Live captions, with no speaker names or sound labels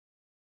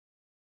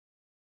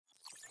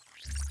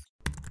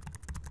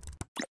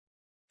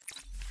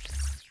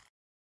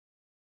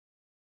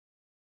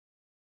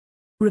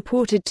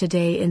Reported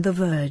today in The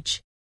Verge.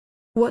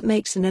 What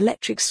makes an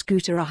electric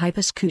scooter a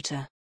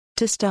hyperscooter?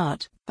 To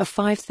start, a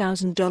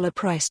 $5,000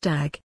 price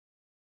tag.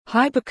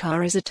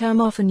 Hypercar is a term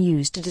often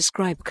used to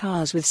describe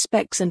cars with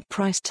specs and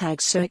price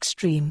tags so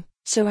extreme,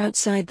 so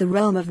outside the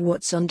realm of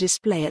what's on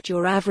display at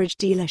your average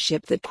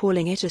dealership that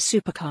calling it a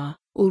supercar,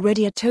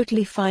 already a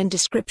totally fine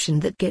description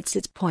that gets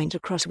its point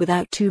across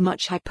without too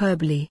much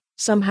hyperbole,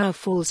 somehow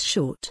falls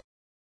short.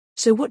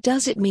 So what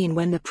does it mean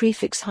when the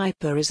prefix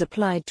hyper is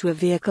applied to a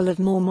vehicle of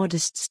more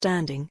modest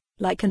standing,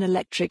 like an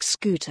electric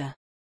scooter?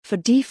 For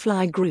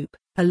D-Fly Group,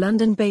 a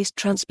London-based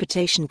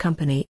transportation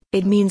company,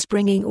 it means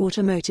bringing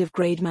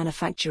automotive-grade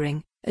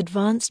manufacturing,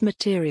 advanced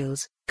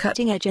materials,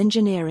 cutting-edge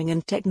engineering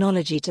and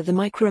technology to the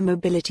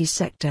micromobility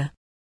sector.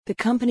 The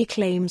company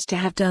claims to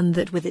have done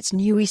that with its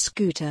new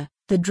e-scooter,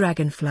 the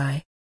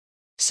Dragonfly.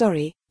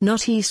 Sorry,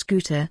 not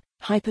e-scooter,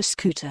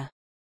 hyperscooter.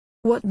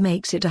 What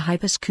makes it a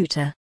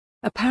hyperscooter?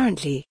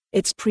 Apparently,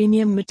 its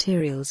premium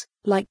materials,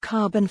 like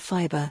carbon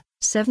fiber,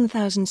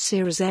 7000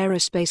 series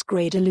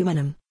aerospace-grade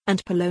aluminum,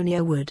 and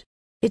paulownia wood.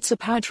 It's a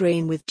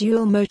powertrain with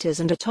dual motors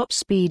and a top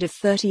speed of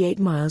 38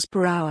 miles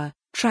per hour,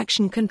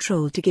 traction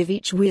control to give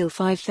each wheel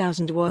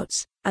 5000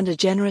 watts, and a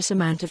generous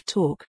amount of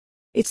torque.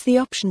 It's the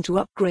option to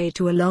upgrade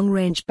to a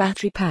long-range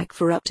battery pack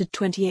for up to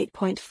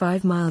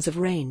 28.5 miles of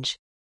range.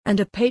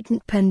 And a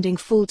patent-pending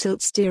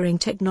full-tilt steering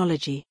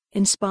technology,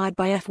 inspired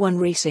by F1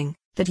 racing,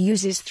 that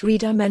uses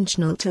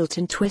three-dimensional tilt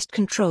and twist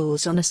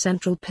controls on a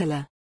central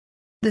pillar.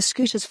 The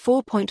scooter's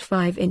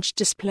 4.5-inch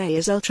display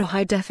is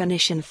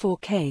ultra-high-definition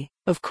 4K,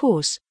 of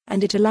course,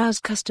 and it allows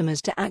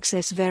customers to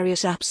access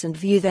various apps and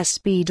view their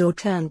speed or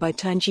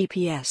turn-by-turn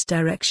GPS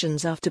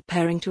directions after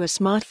pairing to a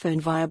smartphone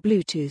via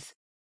Bluetooth.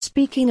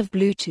 Speaking of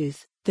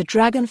Bluetooth, the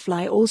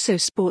Dragonfly also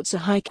sports a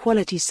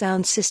high-quality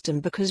sound system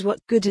because what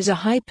good is a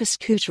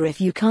hyperscooter if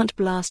you can't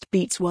blast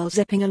beats while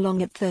zipping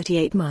along at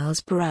 38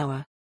 miles per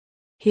hour?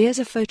 Here's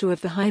a photo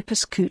of the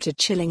hyperscooter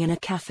chilling in a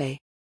cafe.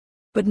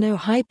 But no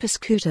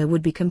hyperscooter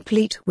would be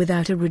complete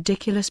without a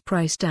ridiculous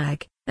price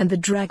tag, and the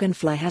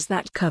Dragonfly has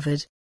that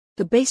covered.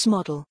 The base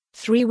model,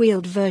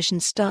 three-wheeled version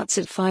starts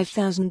at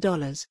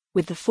 $5,000,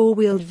 with the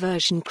four-wheeled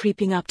version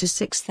creeping up to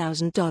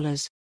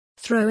 $6,000.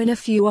 Throw in a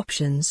few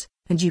options,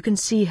 and you can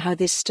see how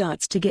this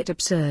starts to get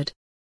absurd.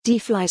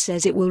 D-Fly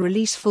says it will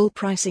release full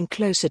pricing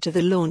closer to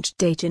the launch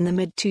date in the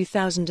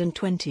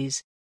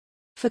mid-2020s.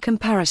 For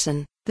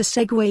comparison, the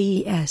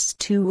Segway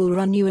ES2 will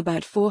run you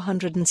about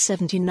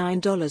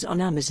 $479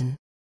 on Amazon.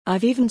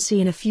 I've even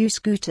seen a few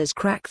scooters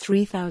crack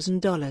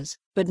 $3,000,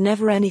 but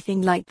never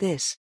anything like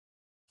this.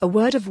 A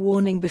word of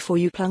warning before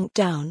you plunk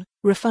down: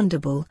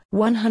 refundable,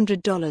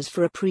 $100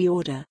 for a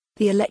pre-order.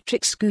 The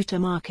electric scooter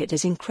market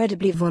is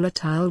incredibly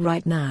volatile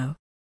right now.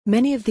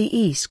 Many of the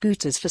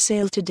e-scooters for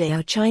sale today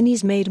are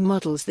Chinese-made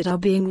models that are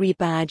being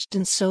rebadged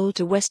and sold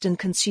to Western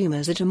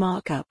consumers at a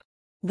markup.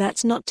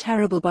 That's not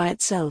terrible by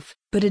itself,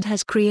 but it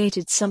has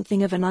created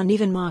something of an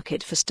uneven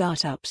market for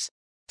startups.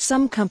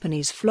 Some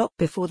companies flop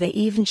before they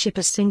even ship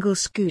a single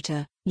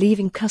scooter,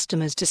 leaving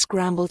customers to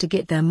scramble to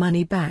get their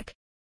money back.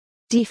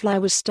 D-Fly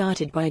was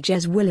started by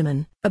Jez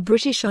Williman, a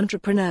British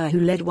entrepreneur who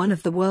led one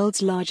of the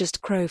world's largest.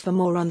 For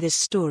more on this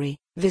story,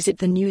 visit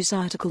the news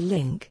article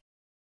link.